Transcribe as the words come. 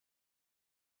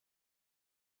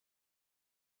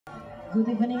Good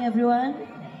evening, everyone.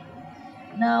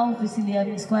 Now, Fricilia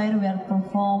Mix Choir will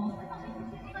perform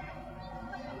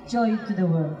Joy to the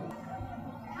World.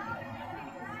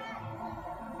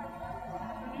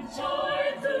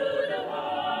 Joy to the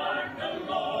world, the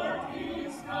Lord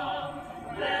is come.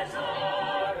 Let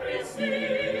all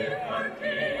receive her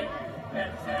King.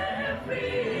 Let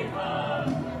every heart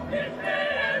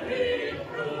declare Him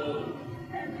true.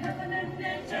 And heaven and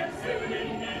nature sing,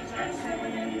 and heaven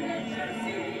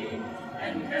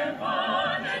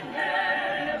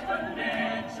and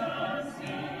nature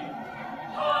sing.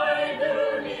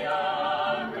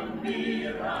 Hallelujah,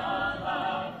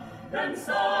 gembiralah, dan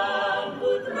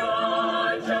sambut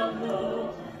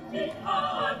Rajamu di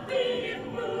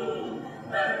hatimu,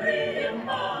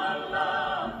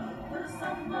 terimalah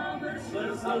bersama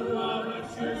bersyukur,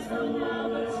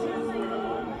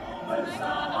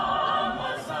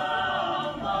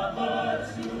 bersama-sama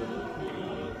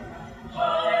bersyukur.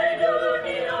 Hai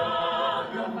dunia,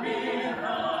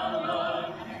 gembiralah,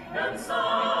 dan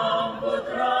sambut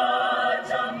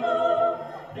Rajamu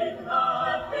di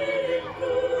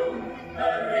hatiku,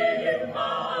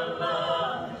 terimalah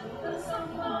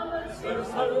bersama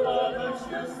bersyukur,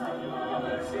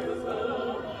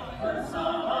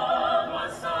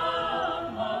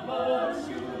 bersama-sama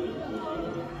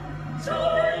bersyukur.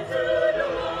 Joy to the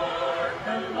Lord,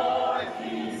 the Lord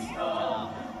is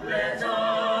come. Let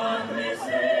all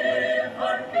receive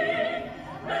her King.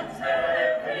 Let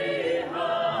every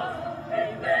heart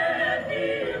declare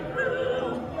Him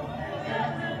true.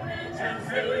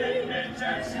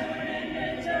 Nature sing,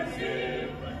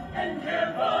 and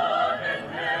heaven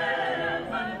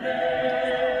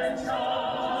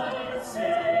nature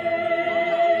sing.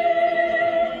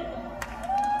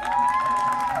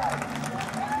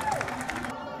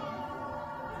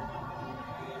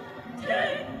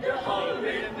 Take the whole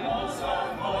rhythms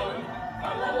of all.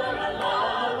 La la la la la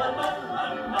la la la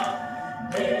la.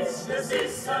 It's the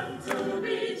season to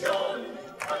be joy.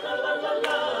 La la la la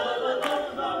la la la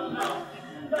la la.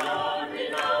 Lord, we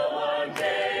know our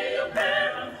day of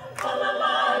heaven. La la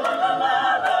la la la la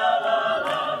la la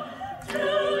la.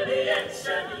 Through the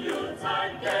ancient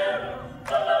Yuletide carol.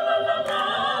 La la la la la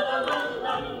la la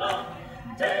la la.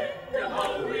 Take the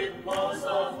whole rhythms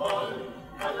of all.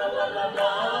 La la la la la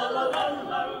la la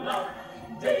la la.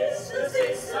 This is the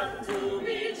season to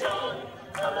be joy.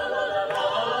 La la la la la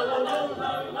la la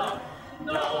la la.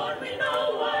 Lord, we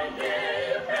know our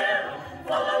day of peril.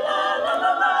 La la la la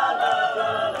la la la la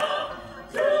la.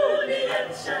 Through the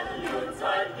ancient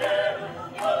Yuletide carol.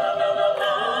 La la la la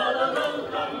la la la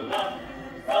la la.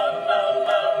 La la la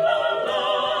la la la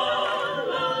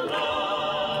la la la.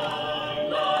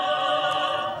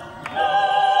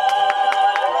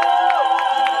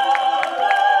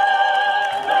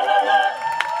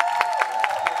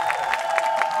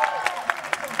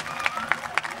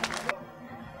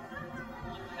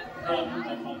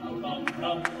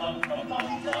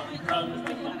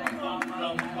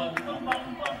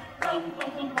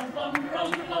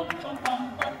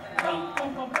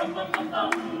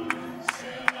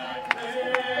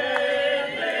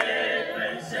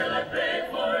 Shall I play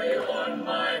for you on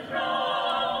my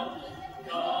drum?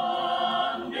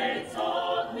 Come, they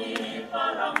taught me,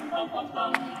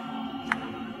 param-pam-pam-pam.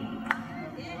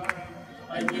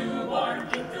 A newborn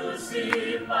king to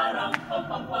see,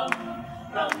 param-pam-pam-pam,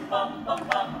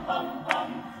 ram-pam-pam-pam-pam-pam.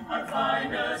 Our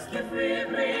finest gift we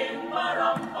bring,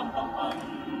 param-pam-pam-pam.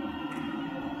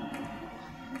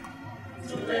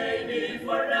 To lay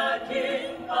before the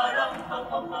king,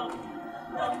 param-pam-pam-pam,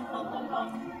 ram-pam-pam-pam,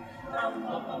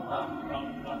 ram-pam-pam-pam,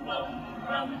 ram-pam-pam,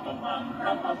 ram-pam-pam,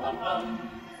 ram-pam-pam-pam.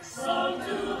 Song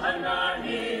to honor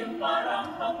him,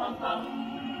 param-pam-pam-pam.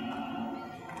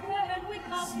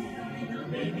 See the little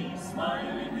baby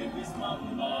smiling with his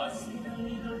mama. See the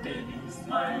little baby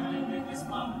smiling with his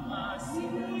mama. See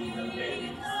the little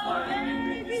baby smiling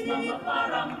with his mama.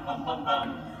 Param-pam-pam-pam.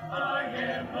 I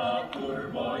am a poor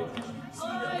boy.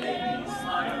 See the baby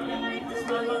smiling with his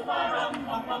mama.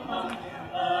 Param-pam-pam-pam.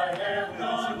 I have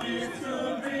no gift to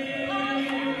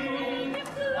bring.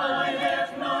 I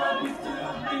have no gift to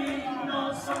bring. No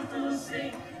song to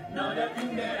sing. No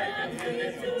nothing that I can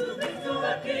give to the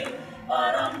king.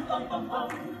 Param-pam-pam-pam,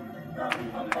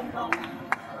 ram-pam-pam-pam,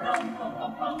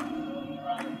 ram-pam-pam-pam,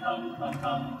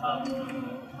 ram-pam-pam-pam-pam,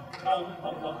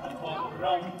 ram-pam-pam-pam, ram-pam-pam-pam-pam,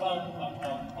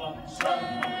 ram-pam-pam-pam-pam.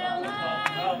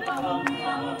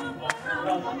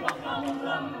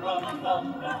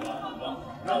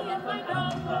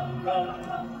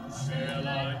 Shall I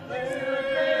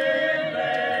play?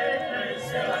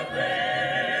 Shall I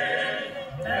play?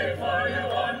 Play for you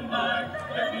on my,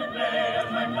 let me play on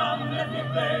my drum, let me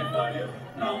play for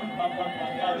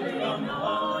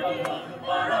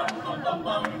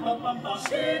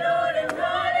Shouldn't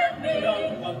run at me.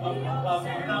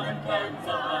 Santa can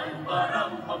find.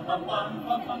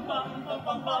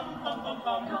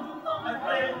 I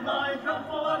played my drum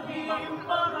for him. I played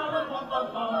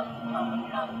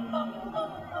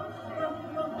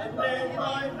my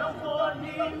drum for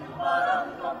him.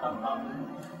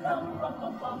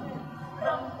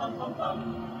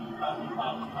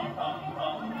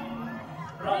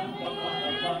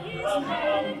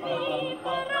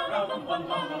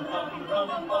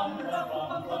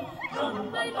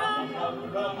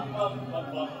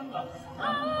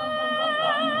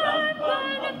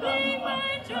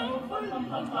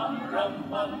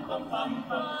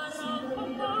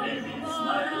 Baby,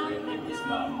 smile with his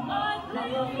mom.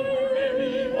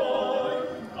 Baby boy,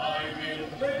 I will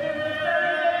play.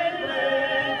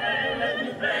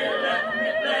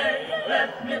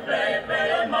 Let me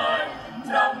play my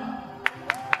drum.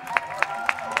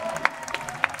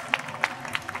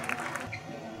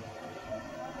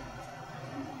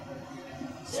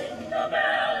 Jingle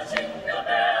bell, jingle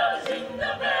bell,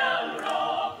 jingle bell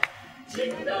rock.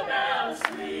 Jingle bells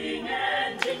swing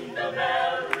and jingle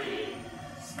bell ring.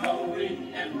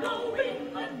 Snowing and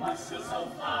blowing on bushels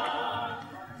of fun.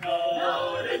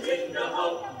 Now the jingle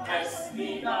hop has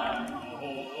begun.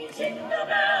 Jingle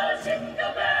bell,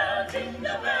 jingle bell,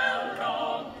 jingle bell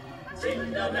rock.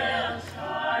 Jingle bell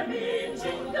chime in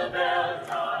jingle bell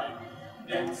time.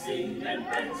 Dancing and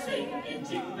prancing in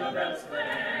Jingle Bell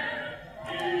Square.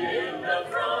 In the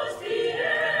frosty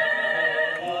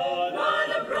air. What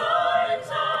a bright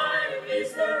time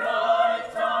is the right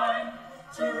time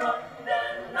to rock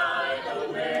the night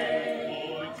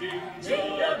away.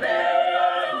 Jingle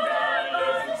bell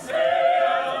is the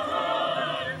same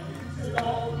time to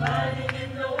go riding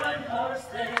in the one-horse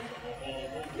sleigh.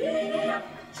 Giddy up,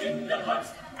 jingle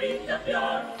horse, beat up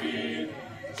your feet.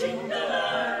 Jingle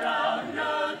around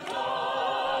the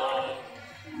clock.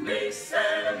 Mix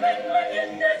and mingle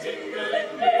in the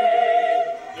jingling beat.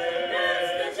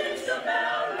 That's the jingle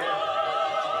bell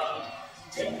rock.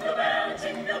 Jingle bell,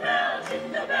 jingle bell,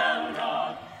 jingle bell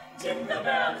rock. Jingle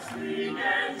bells swing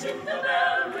and jingle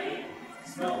bell ring.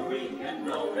 Snowing and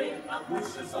blowing are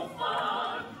bushes of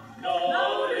fun.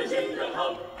 Now the jingle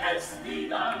hop has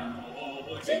begun.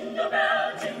 Jingle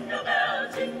bell, jingle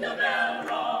bell, jingle bell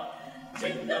rock.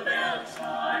 Jingle bell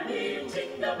chime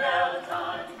jingle bell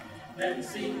time.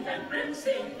 Dancing and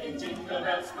prancing in Jingle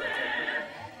Bell Square.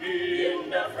 In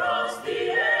the frosty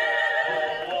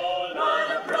air. What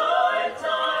a bright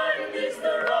time is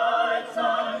the right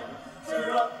time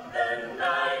to rock the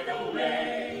night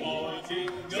away.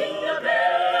 Jingle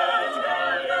bells,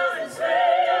 bells,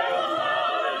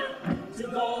 and to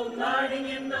go gliding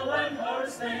in the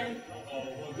one-horse sleigh.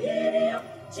 Giddy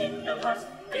up, jingle horse,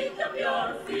 pick up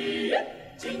your feet.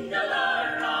 Jingle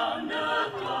around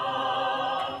the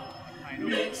clock.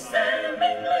 Mix and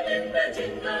mingle in the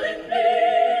jingling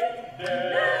beat.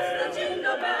 That's the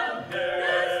jingle bell,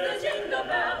 that's the jingle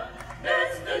bell,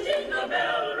 that's the jingle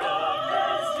bell rock,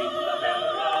 that's jingle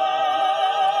bell rock.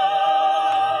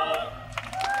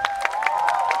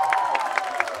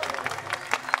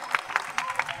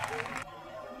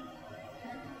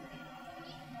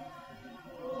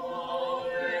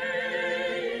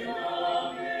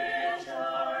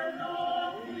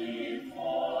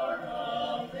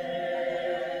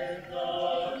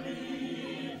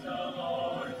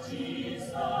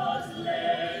 Jesus.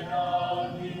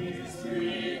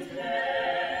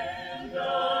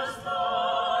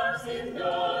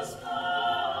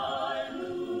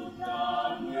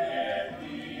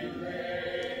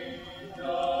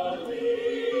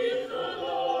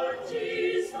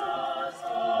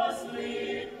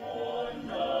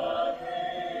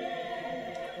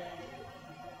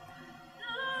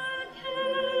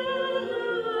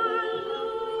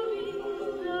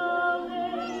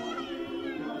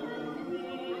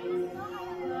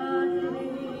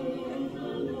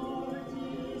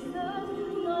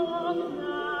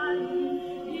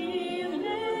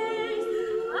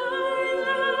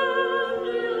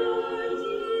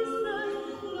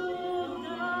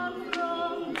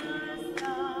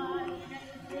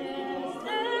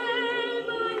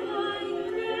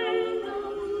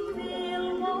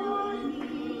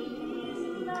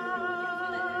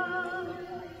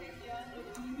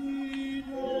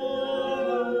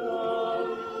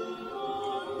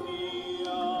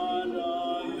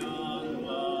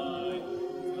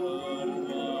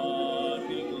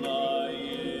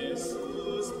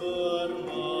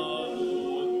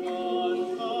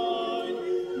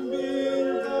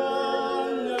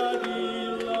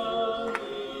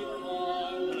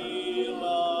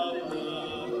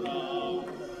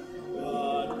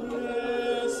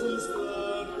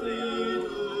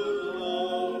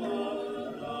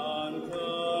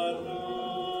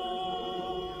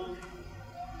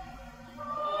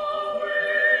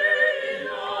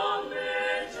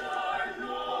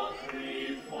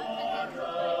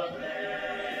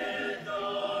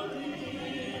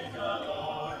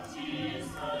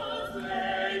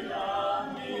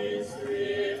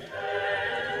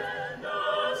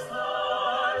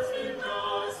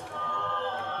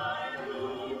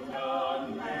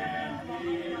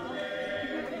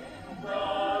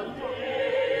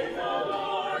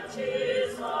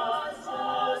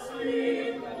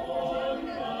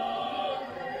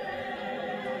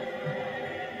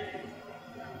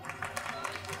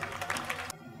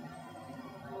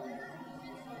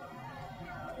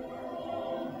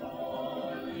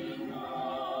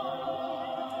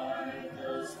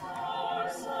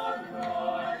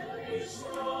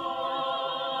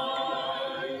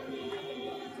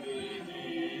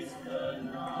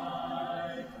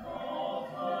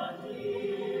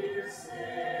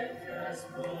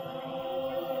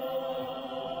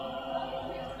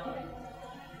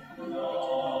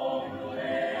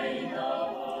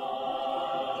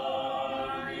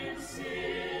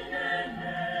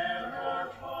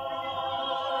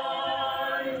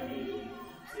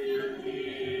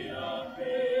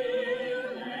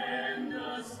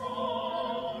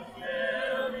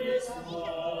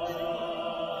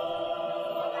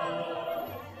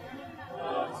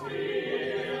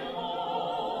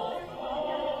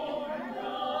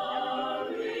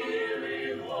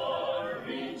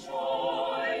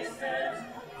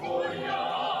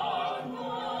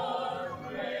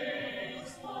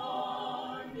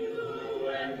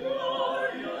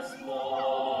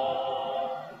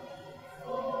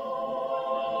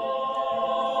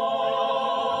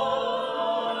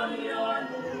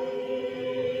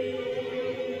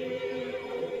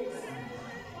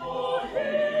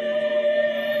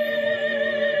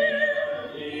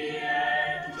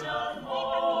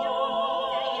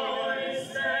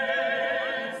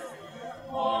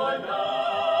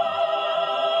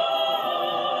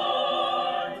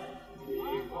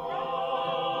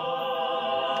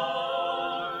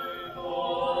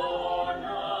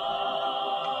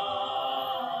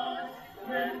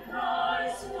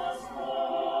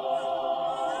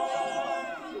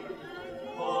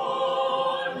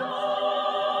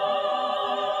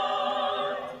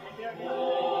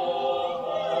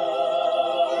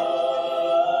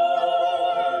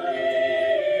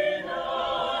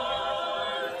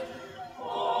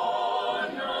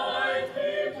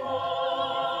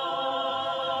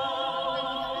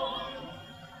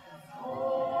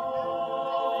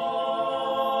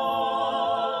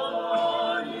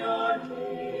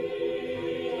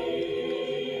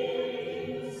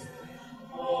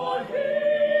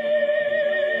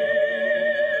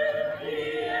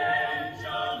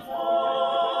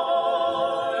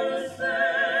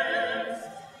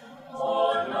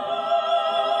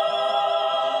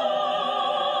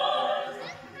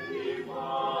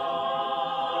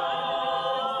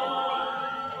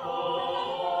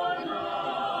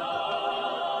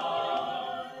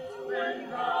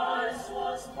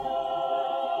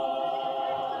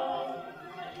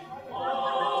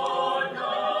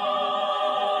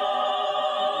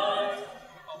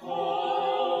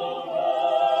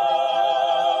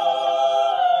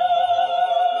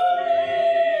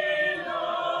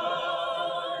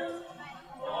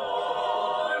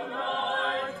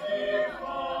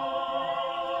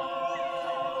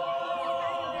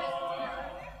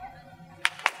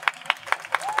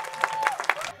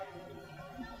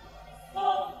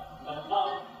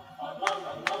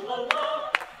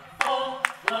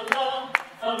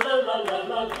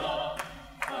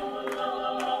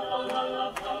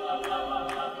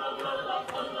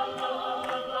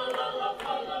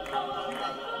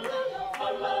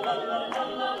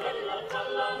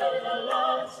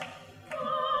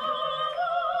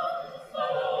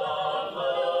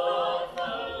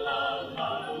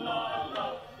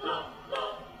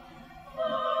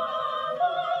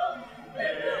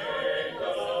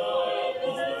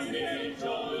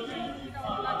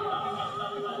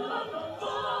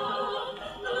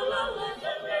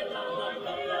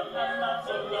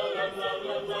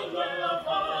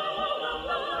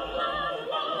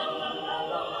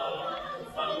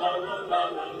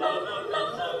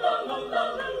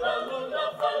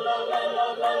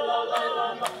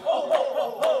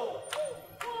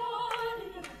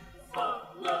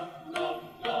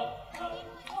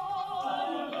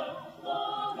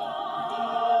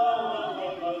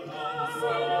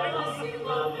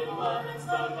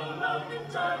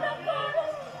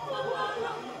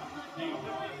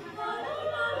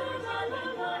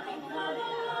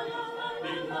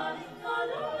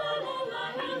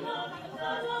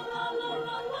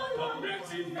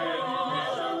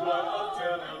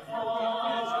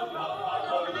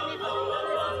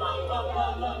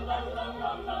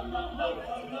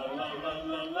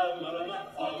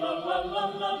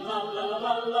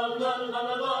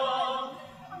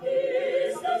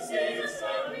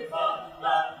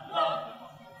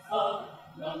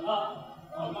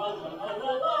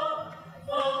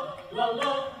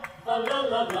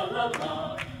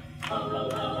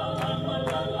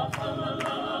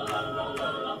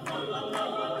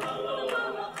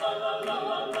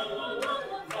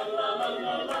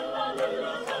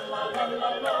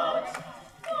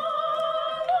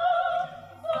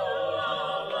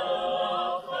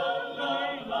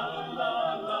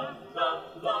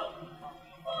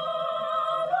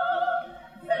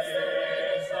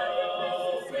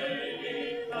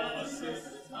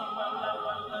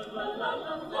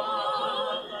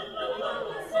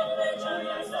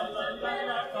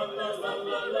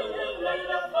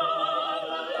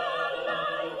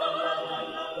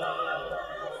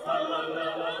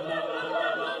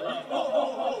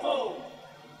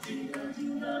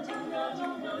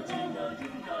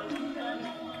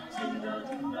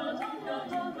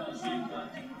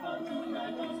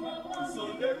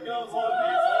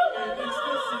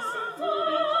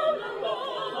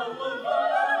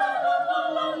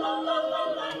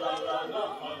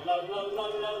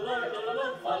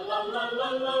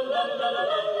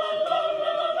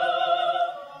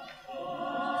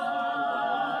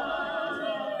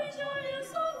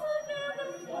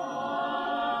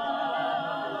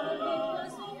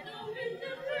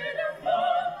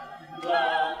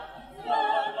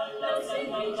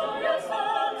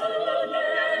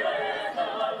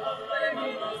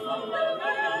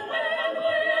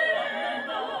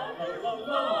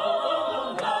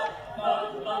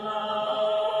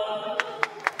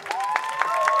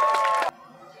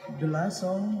 The last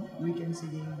song we can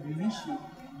sing, we wish you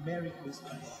Merry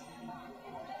Christmas.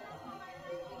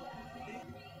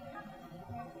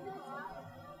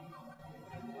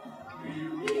 We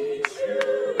wish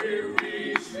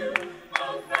you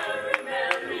a very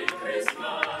Merry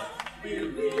Christmas. We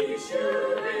wish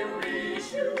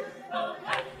you a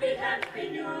happy, happy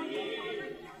New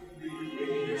Year. We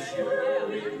wish you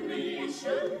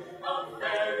a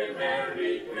very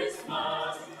Merry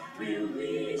Christmas. We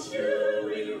wish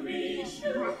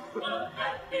you a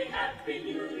happy, happy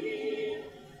New Year.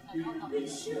 We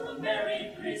wish you a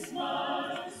Merry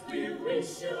Christmas. We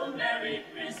wish you a Merry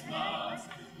Christmas.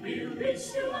 We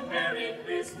wish you a Merry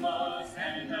Christmas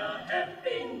and a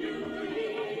Happy New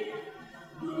Year.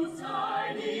 Good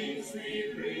tidings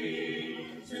we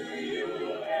bring to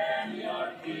you and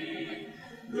your King.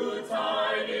 Good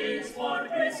tidings for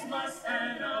Christmas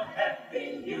and a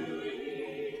Happy New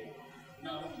Year.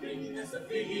 Now bring us a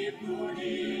figgy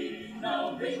pudding.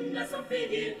 Now bring us a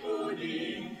figgy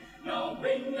pudding. Now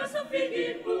bring us a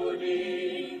figgy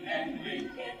pudding and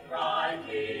drink it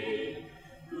brightly.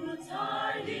 Good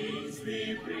tidings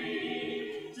we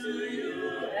bring to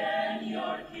you and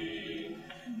your King.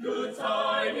 Good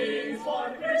tidings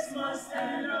for Christmas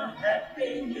and a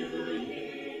Happy New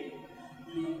Year.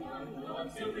 We won't go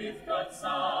till we've got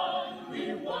some.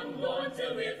 We won't go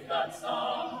till we've got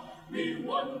some. We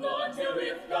won't go till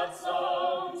we've got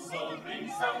some. So bring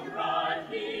some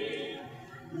brightly.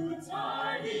 Good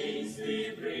tidings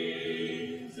we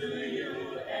bring to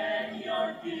you and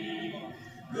your King.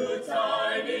 Good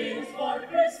tidings for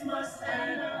Christmas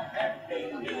and a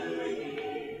Happy New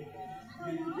Year.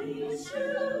 We wish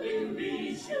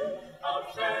you a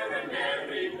very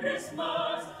Merry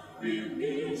Christmas. We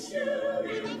wish you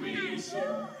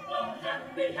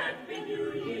happy, happy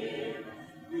New Year.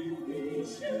 We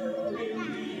wish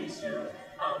you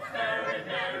a very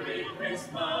Merry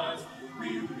Christmas.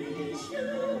 We wish